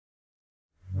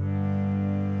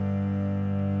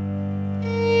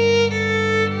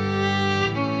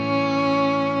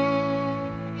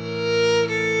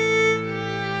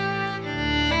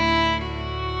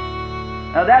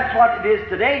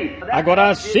Agora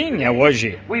assim é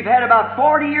hoje.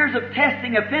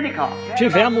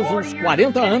 Tivemos uns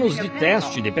 40 anos de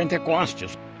teste de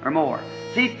Pentecostes.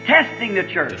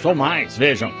 Ou mais,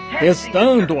 vejam,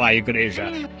 testando a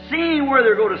igreja.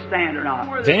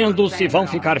 Vendo se vão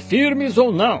ficar firmes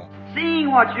ou não.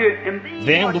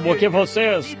 Vendo o que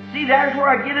vocês...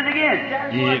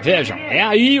 E vejam, é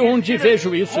aí onde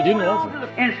vejo isso de novo.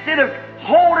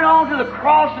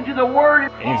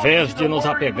 Em vez de nos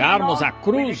apegarmos à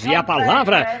cruz e à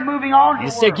palavra e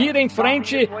seguir em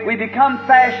frente,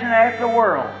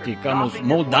 ficamos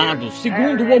moldados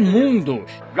segundo o mundo,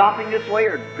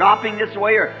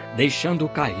 deixando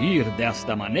cair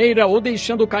desta maneira ou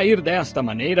deixando cair desta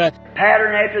maneira,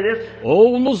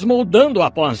 ou nos moldando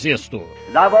após isto.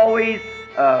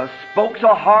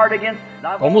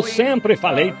 Como sempre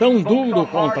falei tão duro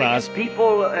contra as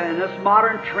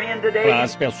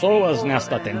pessoas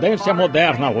nesta tendência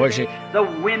moderna hoje,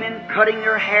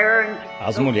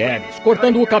 as mulheres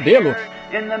cortando o cabelo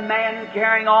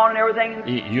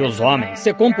e os homens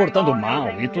se comportando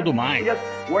mal e tudo mais,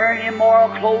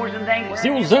 e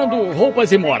usando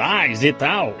roupas imorais e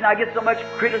tal.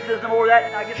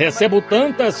 Recebo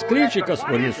tantas críticas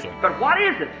por isso.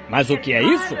 Mas o que é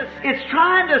isso?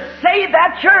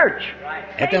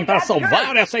 É tentar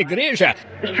salvar essa igreja.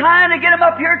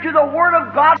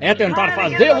 É tentar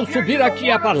fazê-lo subir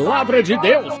aqui a palavra de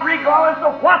Deus,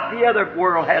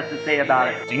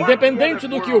 independente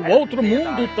do que o outro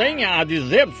mundo tenha a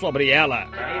dizer sobre ela.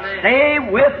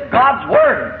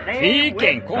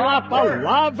 Fiquem com a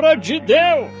palavra de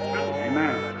Deus.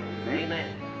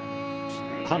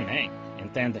 Amém.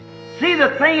 Entendem?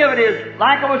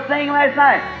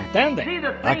 Entendem?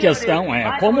 A questão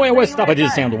é, como eu estava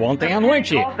dizendo ontem à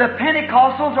noite,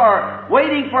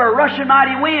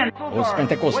 os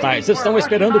pentecostais estão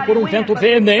esperando por um vento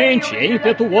veemente e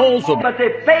impetuoso,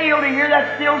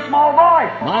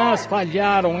 mas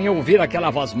falharam em ouvir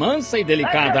aquela voz mansa e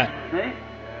delicada.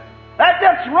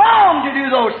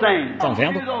 Estão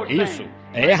vendo? Isso.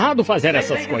 É errado fazer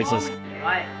essas coisas.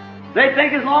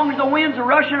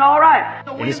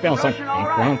 Eles pensam,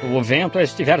 enquanto o vento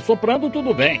estiver soprando,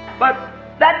 tudo bem.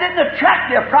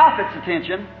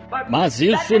 Mas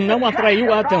isso não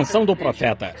atraiu a atenção do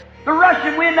profeta.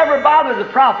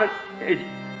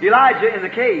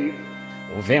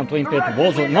 O vento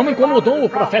impetuoso não incomodou o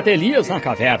profeta Elias na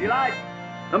caverna.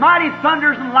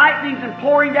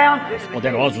 Os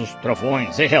poderosos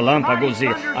trovões e relâmpagos e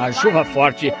a chuva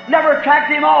forte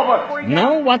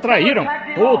não o atraíram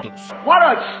todos.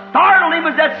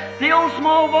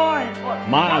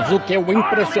 Mas o que o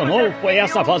impressionou foi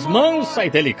essa voz mansa e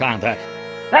delicada.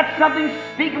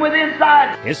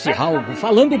 Esse algo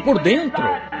falando por dentro.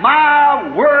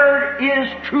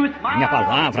 Minha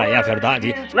palavra é a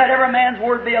verdade.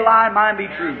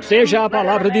 Seja a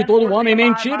palavra de todo homem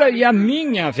mentira e a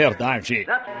minha verdade.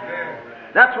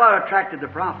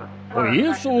 Foi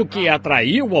isso o que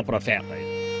atraiu o profeta.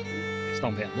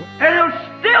 Estão vendo?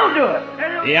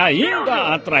 E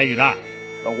ainda atrairá.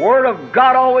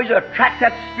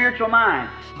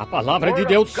 A palavra de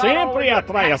Deus sempre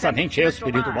atrai essa mente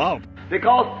espiritual.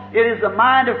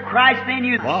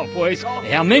 Pois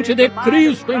é a mente de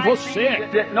Cristo em você,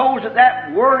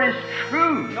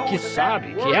 que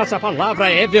sabe que essa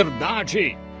palavra é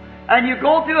verdade.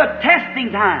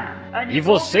 E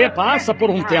você passa por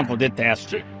um tempo de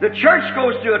teste.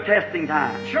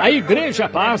 A igreja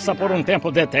passa por um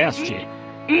tempo de teste.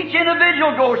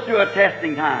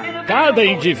 Cada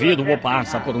indivíduo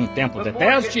passa por um tempo de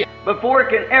teste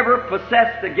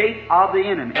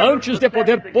antes de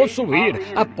poder possuir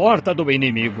a porta do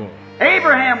inimigo.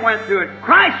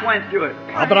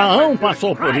 Abraão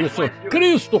passou por isso,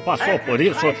 Cristo passou por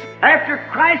isso.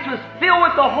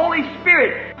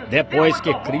 Depois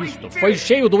que Cristo foi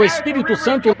cheio do Espírito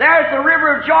Santo,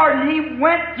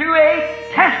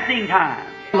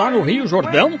 lá no Rio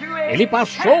Jordão, ele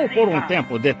passou por um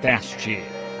tempo de teste.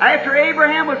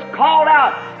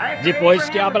 Depois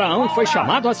que Abraão foi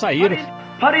chamado a sair,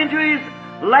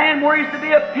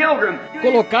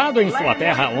 colocado em sua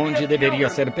terra onde deveria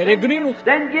ser peregrino,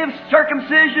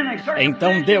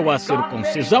 então deu a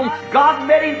circuncisão,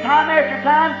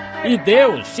 e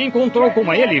Deus se encontrou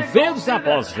com ele vez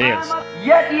após vez.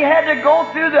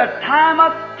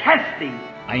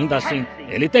 Ainda assim,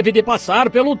 ele teve de passar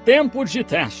pelo tempo de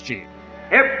teste.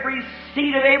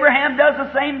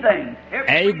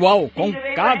 É igual com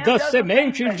cada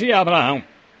semente de Abraão.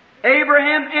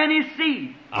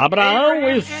 Abraão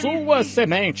e sua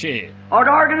semente.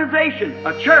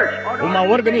 Uma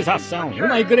organização,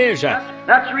 uma igreja.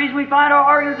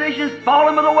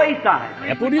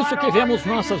 É por isso que vemos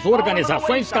nossas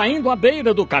organizações caindo à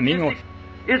beira do caminho.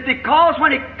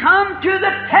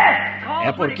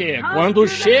 É porque quando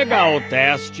chega ao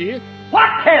teste...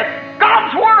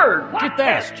 Que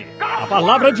teste? A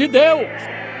palavra de Deus.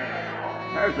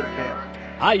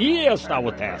 Aí está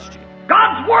o teste.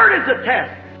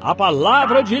 A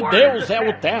palavra de Deus é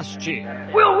o teste.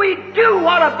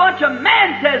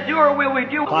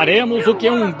 Faremos o que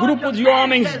um grupo de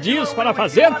homens diz para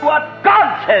fazer?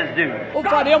 Ou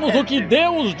faremos o que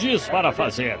Deus diz para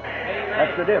fazer?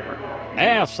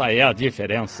 Essa é a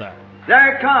diferença.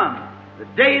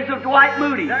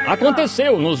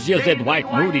 Aconteceu nos dias de Dwight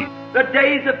Moody.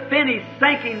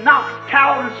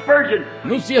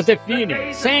 Nos dias de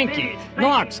Finney, Sankey,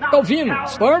 Knox, Calvino,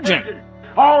 Spurgeon.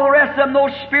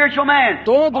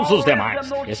 Todos os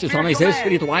demais, esses homens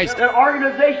espirituais,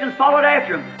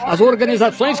 as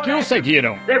organizações que os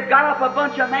seguiram.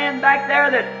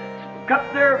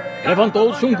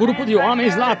 Levantou-se um grupo de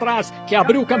homens lá atrás que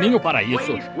abriu o caminho para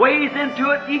isso.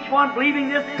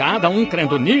 Cada um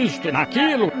crendo nisto e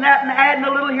naquilo.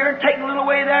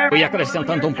 E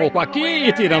acrescentando um pouco aqui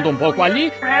e tirando um pouco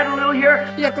ali.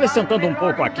 E acrescentando um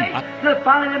pouco aqui.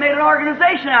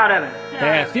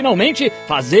 Finalmente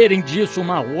fazerem disso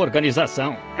uma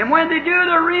organização.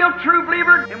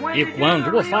 E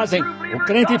quando o fazem, o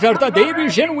crente verdadeiro e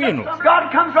genuíno,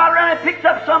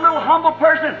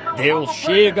 Deus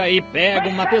chega e pega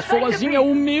uma pessoazinha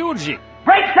humilde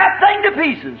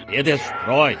e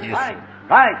destrói isso.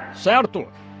 Certo?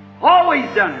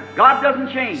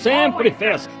 Sempre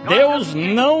fez. Deus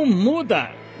não muda.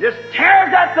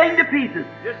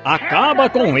 Acaba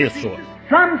com isso.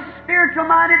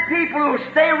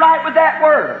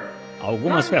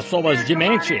 Algumas pessoas de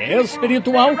mente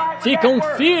espiritual ficam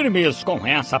firmes com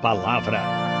essa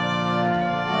palavra.